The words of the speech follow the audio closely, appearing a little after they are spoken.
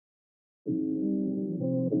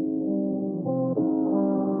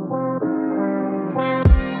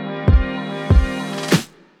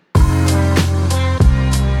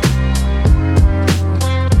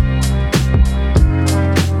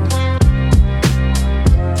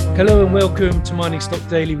Hello and welcome to Mining Stock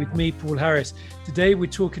Daily with me, Paul Harris. Today we're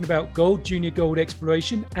talking about gold, junior gold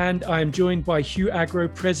exploration, and I am joined by Hugh Agro,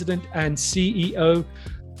 President and CEO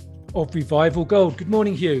of Revival Gold. Good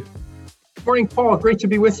morning, Hugh. Good morning, Paul. Great to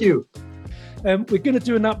be with you. We're going to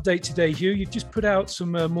do an update today, Hugh. You've just put out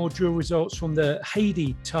some more drill results from the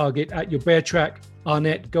Haiti target at your Bear Track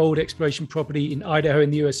Arnett gold exploration property in Idaho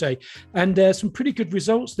in the USA. And some pretty good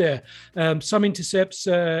results there. Some intercepts,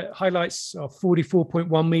 highlights are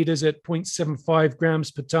 44.1 meters at 0.75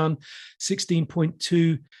 grams per ton,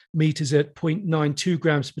 16.2 meters at 0.92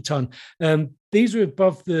 grams per ton. These are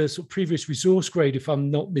above the sort of previous resource grade, if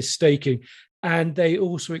I'm not mistaken. And they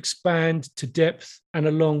also expand to depth and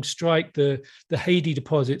along strike the Haiti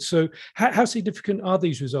deposit. So how significant are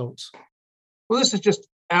these results? Well, this is just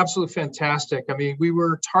absolutely fantastic. I mean, we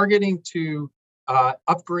were targeting to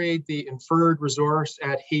upgrade the inferred resource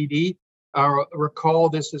at Haiti. Recall,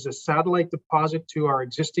 this is a satellite deposit to our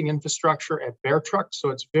existing infrastructure at Bear Track,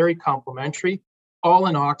 so it's very complementary, all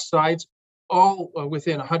in oxides, all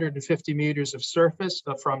within 150 meters of surface,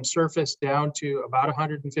 from surface down to about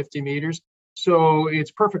 150 meters. So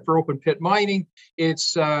it's perfect for open pit mining.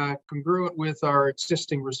 It's congruent with our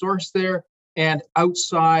existing resource there. And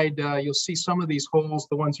outside, you'll see some of these holes,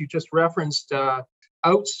 the ones you just referenced,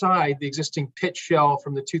 outside the existing pit shell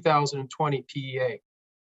from the 2020 PEA.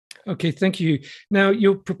 Okay, thank you. Now,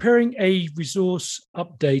 you're preparing a resource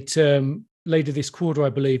update later this quarter, I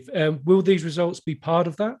believe. Will these results be part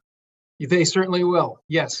of that? They certainly will,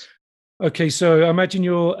 yes. Okay, so I imagine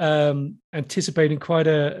you're anticipating quite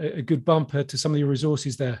a good bumper to some of your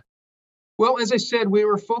resources there. Well, as I said, we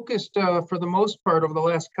were focused for the most part over the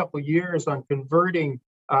last couple of years on converting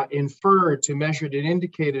inferred to measured and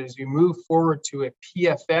indicated as we move forward to a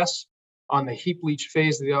PFS on the heap leach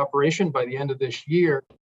phase of the operation by the end of this year.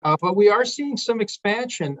 But we are seeing some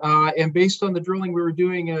expansion, and based on the drilling we were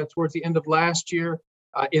doing towards the end of last year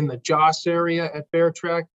in the Joss area at Bear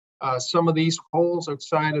Track, some of these holes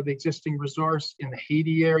outside of the existing resource in the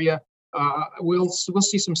Haiti area, we'll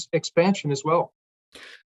see some expansion as well.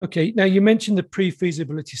 Okay, now you mentioned the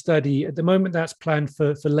pre-feasibility study. At the moment, that's planned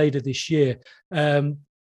for later this year.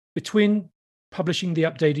 Between publishing the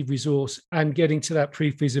updated resource and getting to that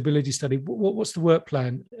pre-feasibility study, what's the work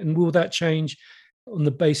plan? And will that change on the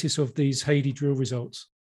basis of these Haiti drill results?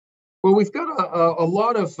 Well, we've got a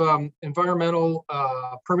lot of environmental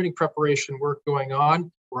permitting preparation work going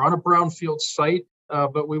on. We're on a brownfield site,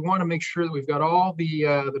 but we want to make sure that we've got all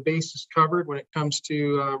the bases covered when it comes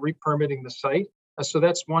to re-permitting the site. So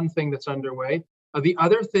that's one thing that's underway. The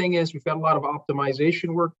other thing is we've got a lot of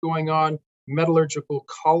optimization work going on, metallurgical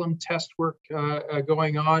column test work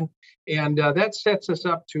going on, and that sets us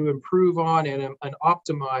up to improve on and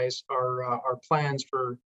optimize our plans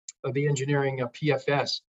for the engineering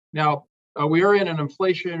PFS. Now, we are in an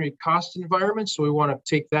inflationary cost environment, so we want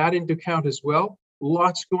to take that into account as well.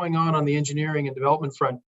 Lots going on the engineering and development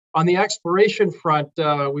front. On the exploration front,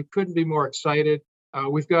 we couldn't be more excited.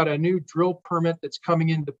 We've got a new drill permit that's coming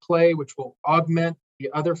into play, which will augment the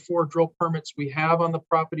other 4 drill permits we have on the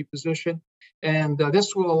property position. And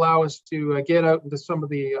this will allow us to get out into some of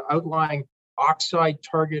the outlying oxide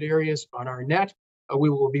target areas on our net. We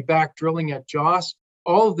will be back drilling at Joss.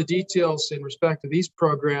 All of the details in respect to these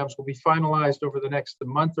programs will be finalized over the next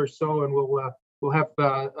month or so, and we'll have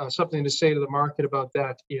something to say to the market about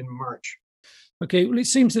that in March. Okay, well, it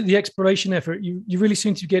seems that the exploration effort, you really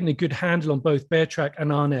seem to be getting a good handle on both Bear Track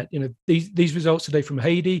and Arnett. You know, these results today from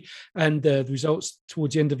Haiti and the results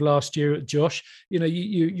towards the end of last year at Josh, you know,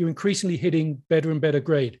 you're increasingly hitting better and better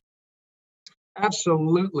grade.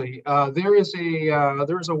 Absolutely. There is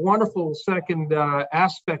a wonderful second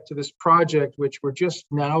aspect to this project, which we're just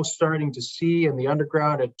now starting to see in the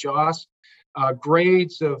underground at Joss.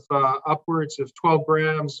 Grades of upwards of 12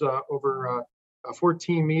 grams over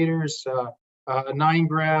 14 meters, 9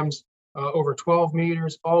 grams over 12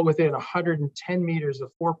 meters, all within 110 meters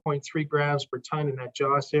of 4.3 grams per ton in that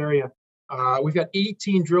Joss area. We've got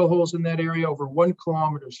 18 drill holes in that area, over 1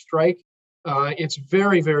 kilometer strike. It's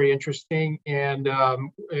very, very interesting, and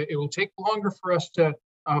it will take longer for us to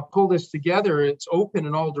pull this together. It's open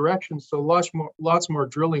in all directions, so lots more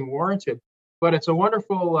drilling warranted. But it's a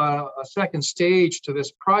wonderful second stage to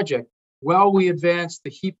this project while we advance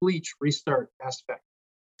the heap leach restart aspect.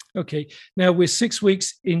 Okay, now we're 6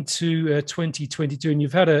 weeks into 2022, and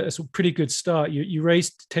you've had a sort of pretty good start. You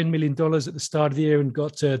raised $10 million at the start of the year and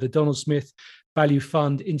got the Donald Smith value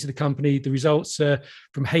fund into the company, the results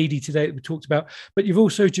from Haiti today that we talked about. But you've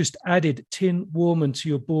also just added Tim Warman to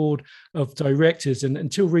your board of directors. And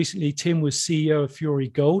until recently, Tim was CEO of Fiore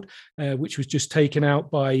Gold, which was just taken out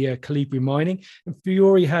by Colibri Mining. And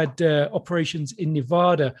Fiore had operations in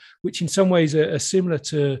Nevada, which in some ways are similar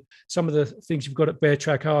to some of the things you've got at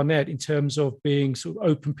Beartrack Arnett in terms of being sort of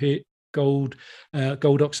open pit gold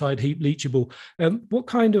oxide heap leachable. What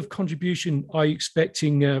kind of contribution are you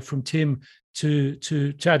expecting from Tim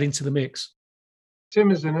to add into the mix?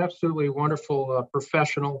 Tim is an absolutely wonderful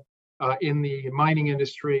professional in the mining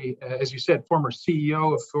industry. As you said, former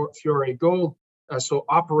CEO of Fiore Gold, so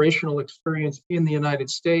operational experience in the United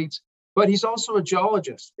States. But he's also a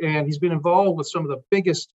geologist, and he's been involved with some of the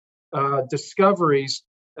biggest discoveries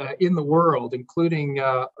in the world, including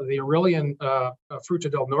the Aurelian Fruta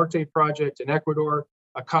del Norte project in Ecuador,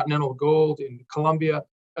 Continental Gold in Colombia.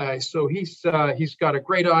 So he's got a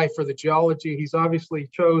great eye for the geology. He's obviously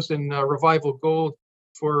chosen Revival Gold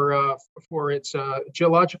for its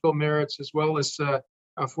geological merits as well as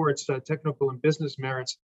for its technical and business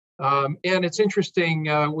merits. And it's interesting.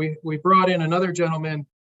 We brought in another gentleman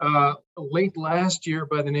late last year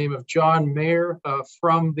by the name of John Mayer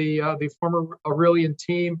from the former Aurelian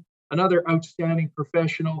team, another outstanding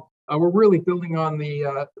professional. We're really building on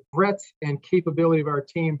the breadth and capability of our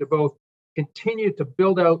team to both continue to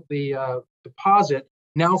build out the deposit,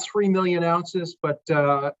 now 3 million ounces, but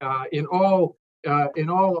in all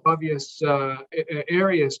obvious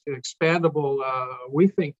areas expandable, we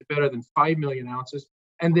think better than 5 million ounces,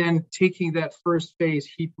 and then taking that first phase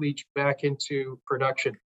heap leach back into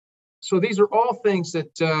production. So these are all things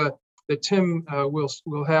that Tim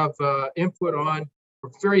will have input on. We're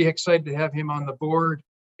very excited to have him on the board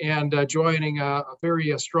and joining a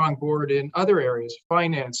very strong board in other areas: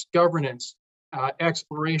 finance, governance,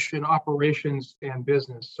 exploration, operations, and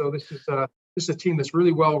business. So this is a team that's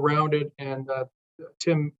really well rounded, and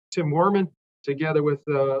Tim Warman, together with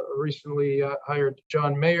recently hired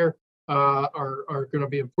John Mayer, are going to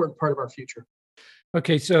be an important part of our future.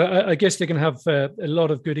 Okay, so I guess they're going to have a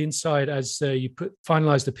lot of good insight as you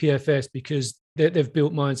finalize the PFS, because they've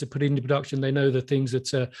built mines that put into production. They know the things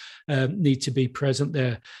that need to be present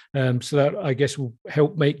there. So that, I guess, will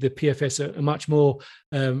help make the PFS a much more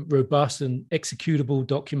robust and executable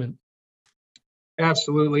document.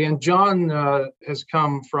 Absolutely. And John has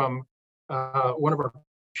come from one of our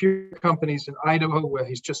peer companies in Idaho, where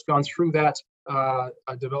he's just gone through that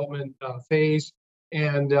development phase.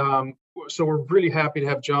 And so we're really happy to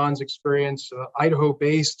have John's experience,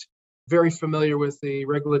 Idaho-based, very familiar with the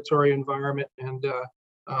regulatory environment. And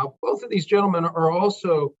both of these gentlemen are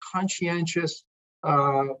also conscientious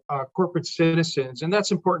corporate citizens, and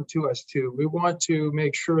that's important to us too. We want to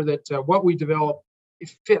make sure that what we develop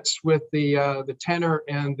fits with the tenor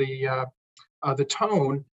and the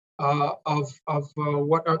tone of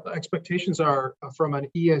what our expectations are from an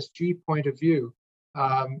ESG point of view.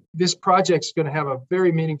 This project's going to have a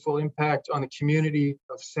very meaningful impact on the community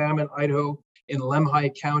of Salmon, Idaho, in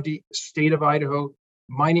Lemhi County, the state of Idaho,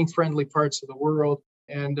 mining-friendly parts of the world,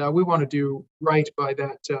 and we want to do right by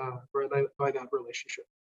that relationship.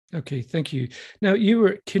 Okay, thank you. Now, you were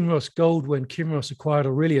at Kinross Gold when Kinross acquired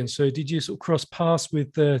Aurelian, so did you sort of cross paths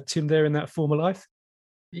with Tim there in that former life?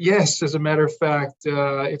 Yes, as a matter of fact,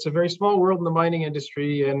 it's a very small world in the mining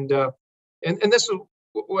industry, and this is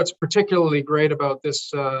what's particularly great about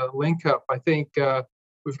this link up. I think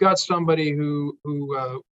we've got somebody who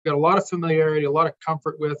got a lot of familiarity, a lot of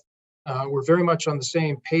comfort with. We're very much on the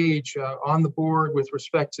same page on the board with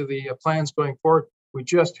respect to the plans going forward. We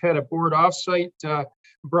just had a board offsite,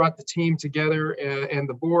 brought the team together and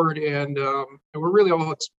the board, and we're really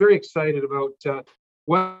all very excited about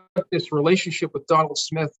what this relationship with Donald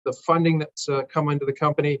Smith, the funding that's come into the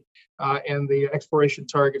company, and the exploration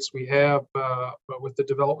targets we have with the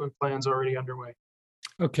development plans already underway.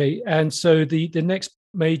 Okay, and so the next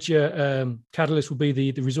major catalyst will be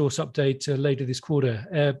the resource update later this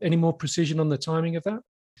quarter. Any more precision on the timing of that?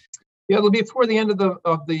 Yeah, it'll be before the end of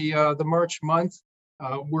the March month.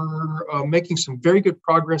 We're making some very good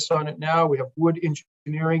progress on it now. We have Wood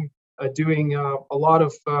Engineering doing a lot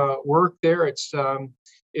of work there. It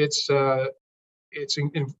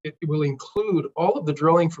will include all of the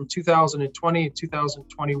drilling from 2020 and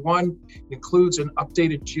 2021. It includes an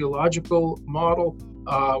updated geological model,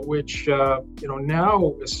 which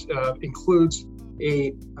now includes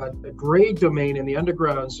a grade domain in the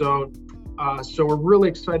underground zone. So we're really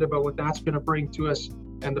excited about what that's going to bring to us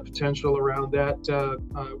and the potential around that.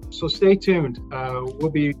 So stay tuned. We'll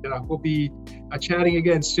be chatting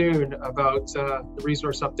again soon about the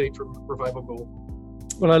resource update from Revival Gold.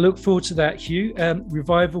 Well, I look forward to that, Hugh.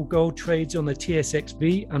 Revival Gold trades on the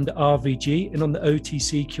TSXV under RVG and on the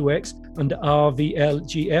OTCQX under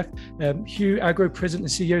RVLGF. Hugh, Agro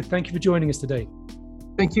President and CEO, thank you for joining us today.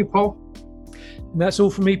 Thank you, Paul. And that's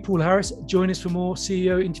all from me, Paul Harris. Join us for more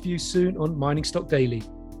CEO interviews soon on Mining Stock Daily.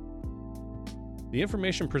 The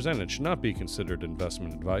information presented should not be considered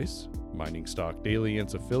investment advice. Mining Stock Daily and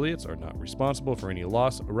its affiliates are not responsible for any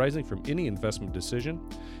loss arising from any investment decision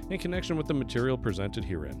in connection with the material presented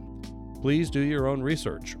herein. Please do your own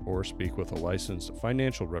research or speak with a licensed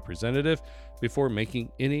financial representative before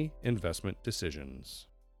making any investment decisions.